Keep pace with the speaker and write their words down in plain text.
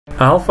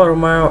Alfa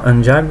Romeo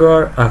and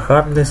Jaguar are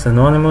hardly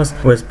synonymous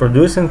with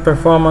producing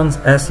performance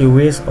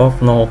SUVs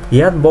of note,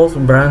 yet both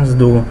brands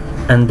do,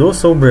 and do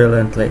so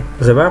brilliantly.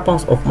 The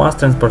weapons of mass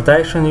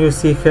transportation you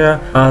see here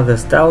are the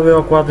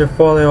Stelvio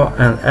Quadrifoglio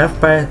and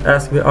F-Pace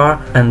SVR,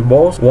 and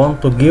both want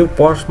to give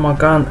Porsche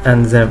Macan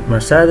and the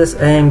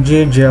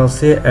Mercedes-AMG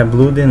GLC a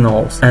bloody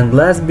nose. And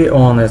let's be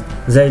honest,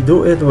 they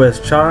do it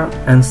with charm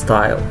and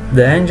style.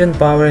 The engine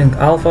powering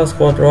Alfa's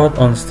hot rod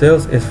on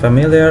stilts is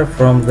familiar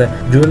from the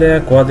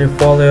Giulia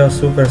Quadrifoglio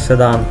super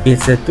sedan.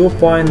 It's a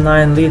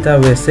 2.9-liter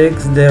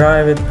V6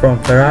 derived from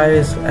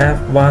Ferrari's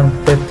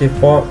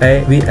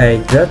F154A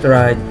V8. That's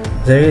right,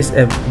 there is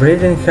a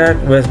breathing heart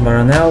with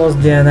Maranello's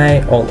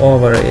DNA all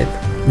over it.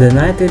 The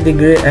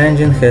 90-degree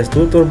engine has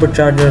two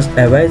turbochargers,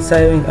 a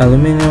weight-saving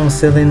aluminium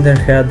cylinder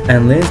head,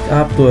 and linked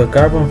up to a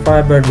carbon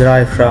fiber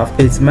drive shaft.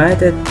 It's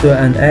mated to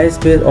an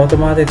 8-speed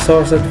automatic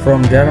sourced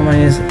from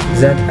Germany's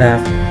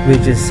ZF,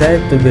 which is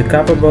said to be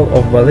capable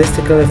of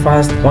ballistically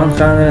fast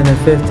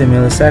 150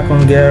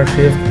 millisecond gear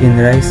shift in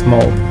race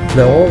mode.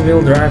 The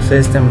all-wheel drive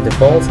system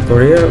defaults to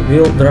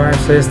rear-wheel drive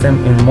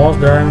system in most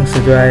driving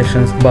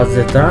situations, but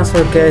the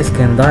transfer case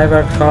can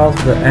divert half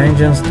the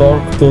engine's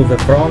torque to the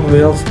front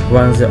wheels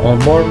when the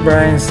onboard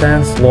brain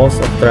sense loss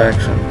of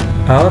traction.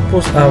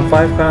 Outputs are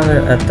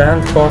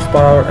 510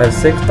 horsepower at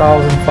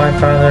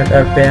 6,500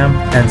 rpm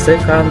and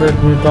 600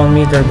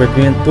 Nm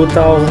between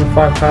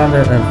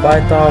 2,500 and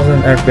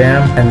 5,000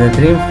 rpm, and the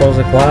trim for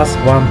the class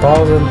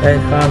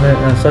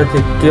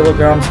 1,830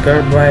 kg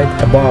curb weight,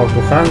 about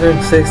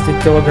 260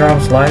 kg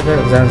lighter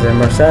than the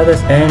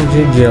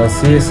Mercedes-AMG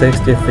GLC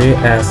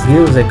 63S,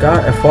 gives the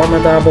car a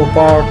formidable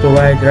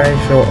power-to-weight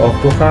ratio of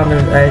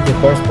 280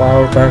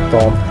 horsepower per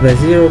ton. The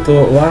 0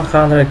 to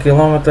 100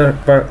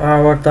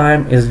 km/h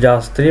time is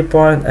just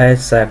 3.8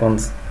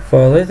 seconds.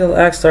 For a little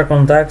extra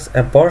context,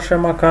 a Porsche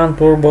Macan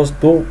Turbo's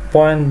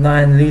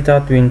 2.9-liter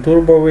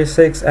twin-turbo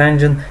V6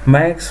 engine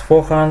makes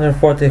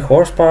 440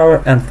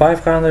 horsepower and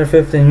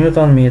 550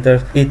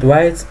 Nm. It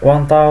weighs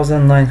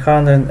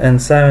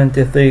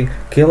 1,973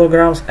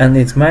 kg and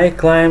its make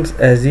claims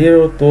a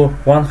 0 to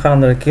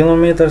 100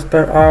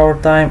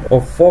 km/h time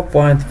of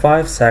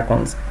 4.5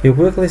 seconds. You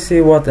quickly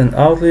see what an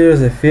outlier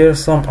the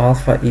fearsome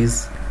Alfa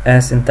is.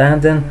 As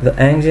intended, the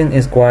engine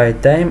is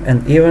quite tame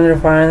and even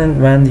refined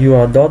when you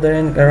are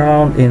doddering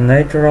around in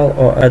natural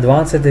or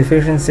advanced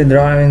efficiency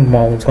driving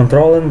modes,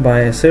 controlled by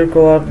a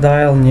circular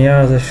dial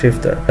near the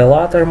shifter. The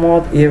latter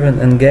mode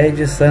even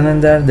engages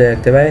cylinder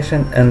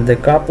deactivation and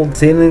decoupled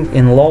sealing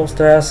in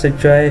low-stress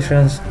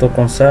situations to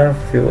conserve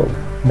fuel.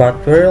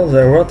 But twirl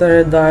the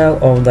rotary dial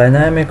of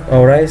dynamic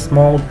or race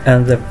mode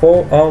and the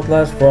four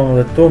outlets from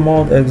the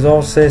two-mode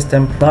exhaust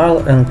system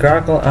snarl and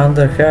crackle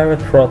under heavy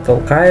throttle,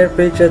 higher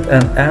pitched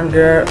and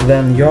angrier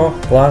than your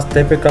class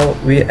typical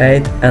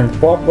V8, and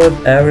pop with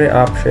every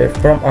upshift.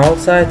 From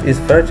outside is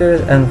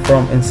fractured and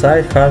from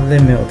inside hardly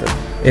muted.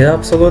 It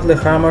absolutely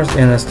hammers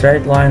in a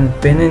straight line,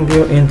 pinning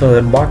you into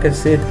the bucket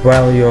seat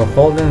while you're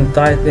holding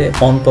tightly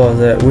onto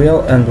the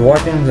wheel and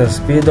watching the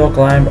speedo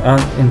climb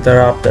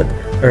uninterrupted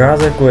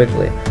rather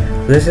quickly.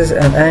 This is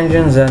an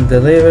engine that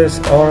delivers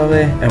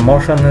orally,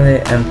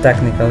 emotionally and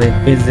technically.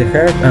 It's the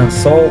heart and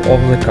soul of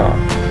the car.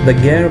 The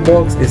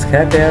gearbox is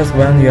happiest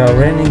when you are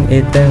running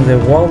it, and the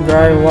whole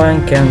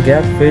driveline can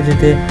get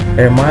fidgety,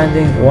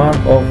 reminding one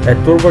of a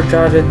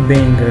turbocharged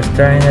being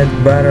restrained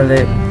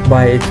barely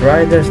by its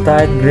rider's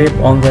tight grip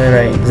on the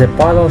reins. The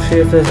paddle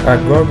shifters are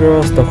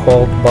gorgeous to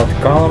hold, but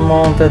column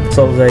mounted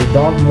so they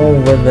don't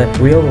move with the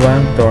wheel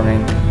when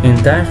turning. In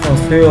terms of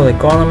fuel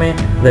economy,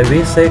 the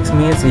V6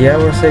 meets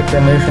Euro 6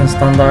 emission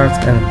standards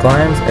and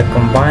claims a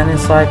combined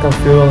cycle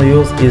fuel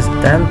use is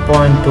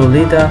 10.2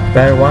 liter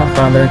per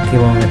 100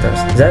 kilometers.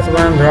 That's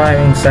when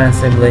driving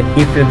sensibly.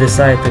 If you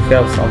decide to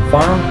have some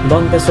fun,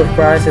 don't be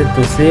surprised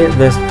to see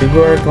this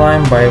figure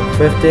climb by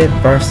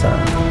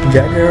 50%.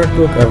 Jaguar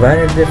took a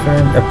very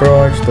different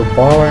approach to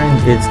powering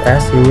its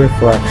SUV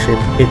flagship.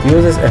 It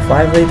uses a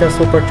 5-liter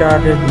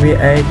supercharged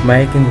V8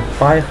 making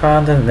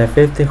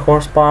 550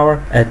 horsepower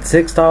at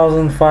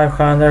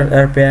 6,500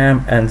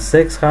 rpm and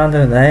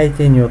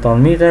 680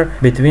 Nm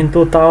between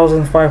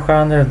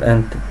 2,500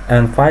 and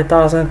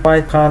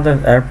 5,500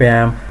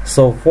 rpm,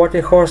 so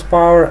 40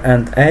 horsepower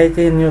and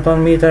 80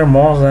 Nm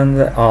more than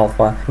the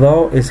Alfa,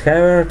 though its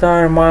heavier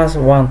tire mass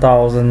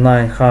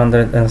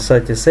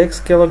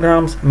 1,936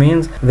 kg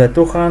means the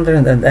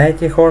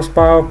 280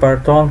 horsepower per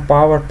ton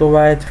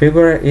power-to-weight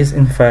figure is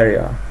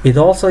inferior. It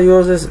also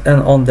uses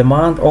an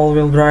on-demand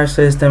all-wheel drive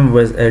system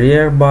with a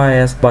rear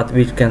bias, but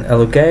which can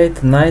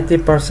allocate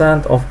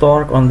 90% of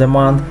torque on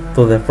demand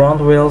to the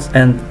front wheels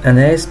and an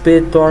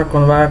 8-speed torque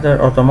converter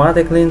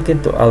automatic linked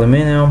to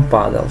aluminium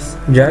paddles.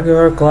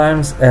 Jaguar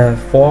climbs at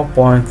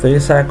 4.3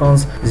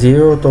 seconds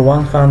 0 to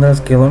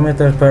 100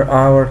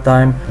 km/h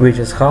time, which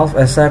is half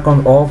a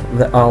second of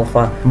the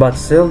Alfa, but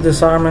still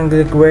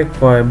disarmingly quick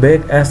for a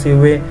big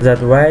SUV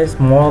that weighs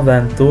more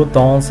than 2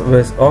 tons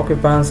with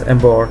occupants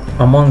aboard.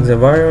 Among the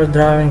various various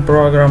driving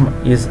program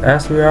is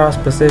SVR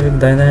specific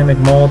dynamic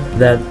mode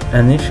that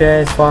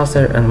initiates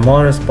faster and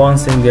more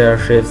responsive gear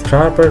shifts,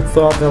 sharper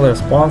throttle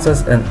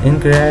responses and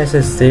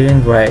increases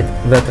steering weight.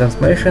 The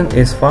transmission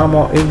is far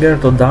more eager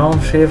to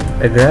downshift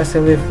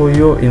aggressively for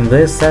you in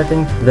this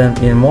setting than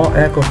in more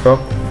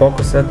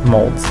eco-focused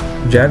modes.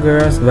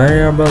 Jaguar's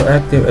variable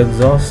active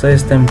exhaust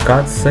system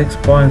cuts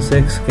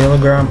 6.6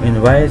 kg in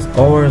weight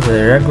over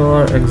the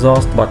regular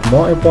exhaust, but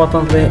more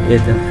importantly,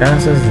 it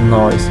enhances the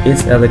noise.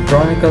 Its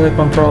electronically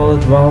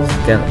controlled valves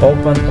can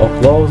open or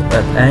close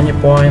at any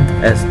point,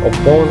 as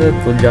opposed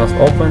to just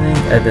opening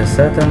at a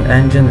certain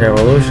engine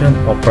revolution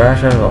or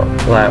pressure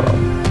level.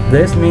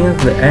 This means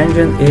the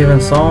engine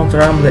even sounds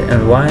rumbly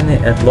and whiny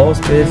at low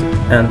speeds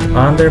and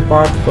under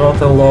part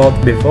throttle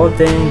load before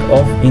taking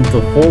off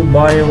into full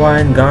body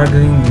whine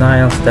gargling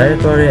Niles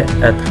territory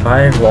at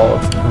higher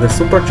loads. The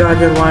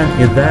supercharger whine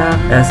is there,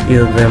 as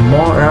is the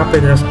more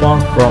rapid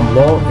response from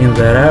low in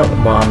the rev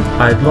band.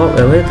 I'd love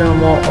a little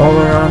more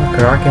overrun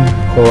cracking,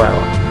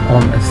 however.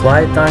 On a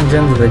slight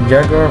tangent, the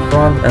Jaguar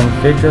front end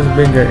features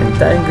bigger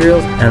intake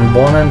grills and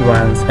bonnet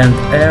vents, and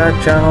air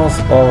channels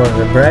over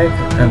the brakes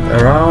and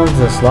around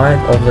the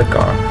slide of the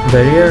car.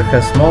 The rear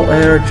has small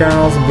air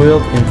channels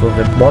built into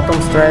the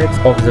bottom strakes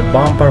of the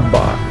bumper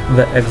bar.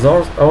 The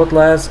exhaust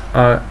outlets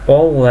are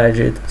all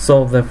legit,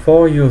 so the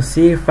 4 you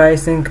see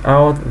facing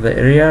out the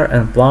rear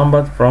and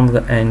plummet from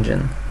the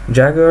engine.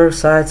 Jaguar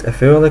cites a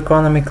fuel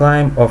economy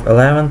claim of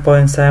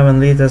 11.7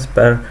 liters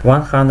per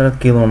 100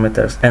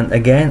 kilometers, and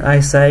again I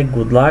say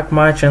good luck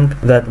matching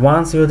that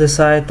once you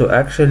decide to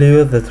actually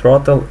use the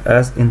throttle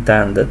as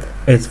intended.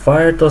 It's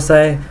fair to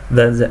say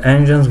that the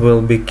engines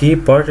will be key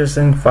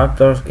purchasing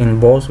factors in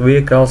both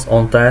vehicles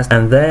on test,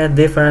 and they are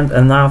different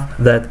enough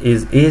that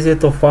it's easy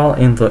to fall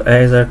into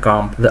either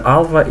camp. The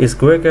Alfa is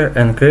quicker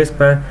and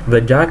crisper,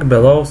 the Jag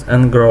bellows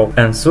and growls,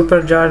 and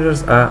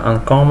superchargers are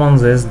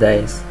uncommon these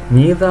days.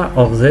 Neither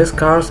of these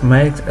cars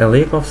makes a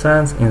lick of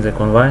sense in the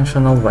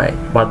conventional way,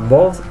 but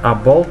both are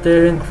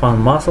ball-tearing fun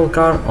muscle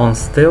cars on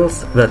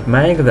stilts that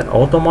make the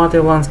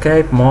automotive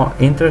landscape more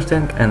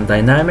interesting and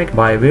dynamic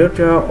by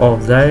virtue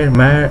of their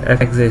mere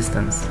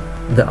existence.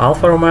 The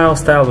Alfa Romeo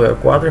Stelvio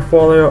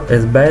Quadrifoglio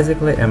is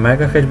basically a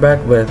mega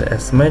hatchback with a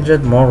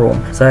smidget more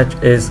room, such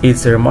is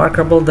its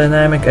remarkable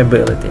dynamic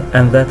ability,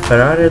 and that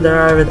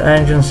Ferrari-derived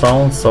engine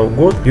sounds so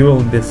good you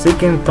will be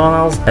seeking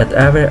tunnels at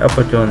every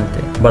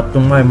opportunity. But to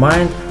my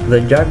mind,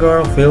 the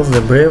Jaguar fills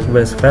the brief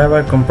with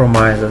fewer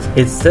compromises.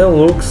 It still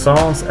looks,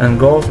 sounds and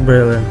goes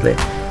brilliantly,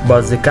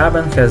 but the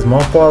cabin has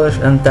more polish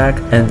and tech,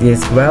 and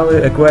its value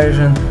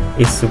equation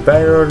is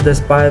superior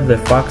despite the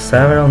fact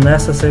several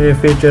necessary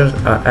features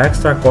are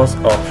extra cost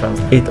options.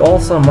 It's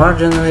also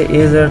marginally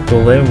easier to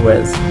live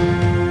with.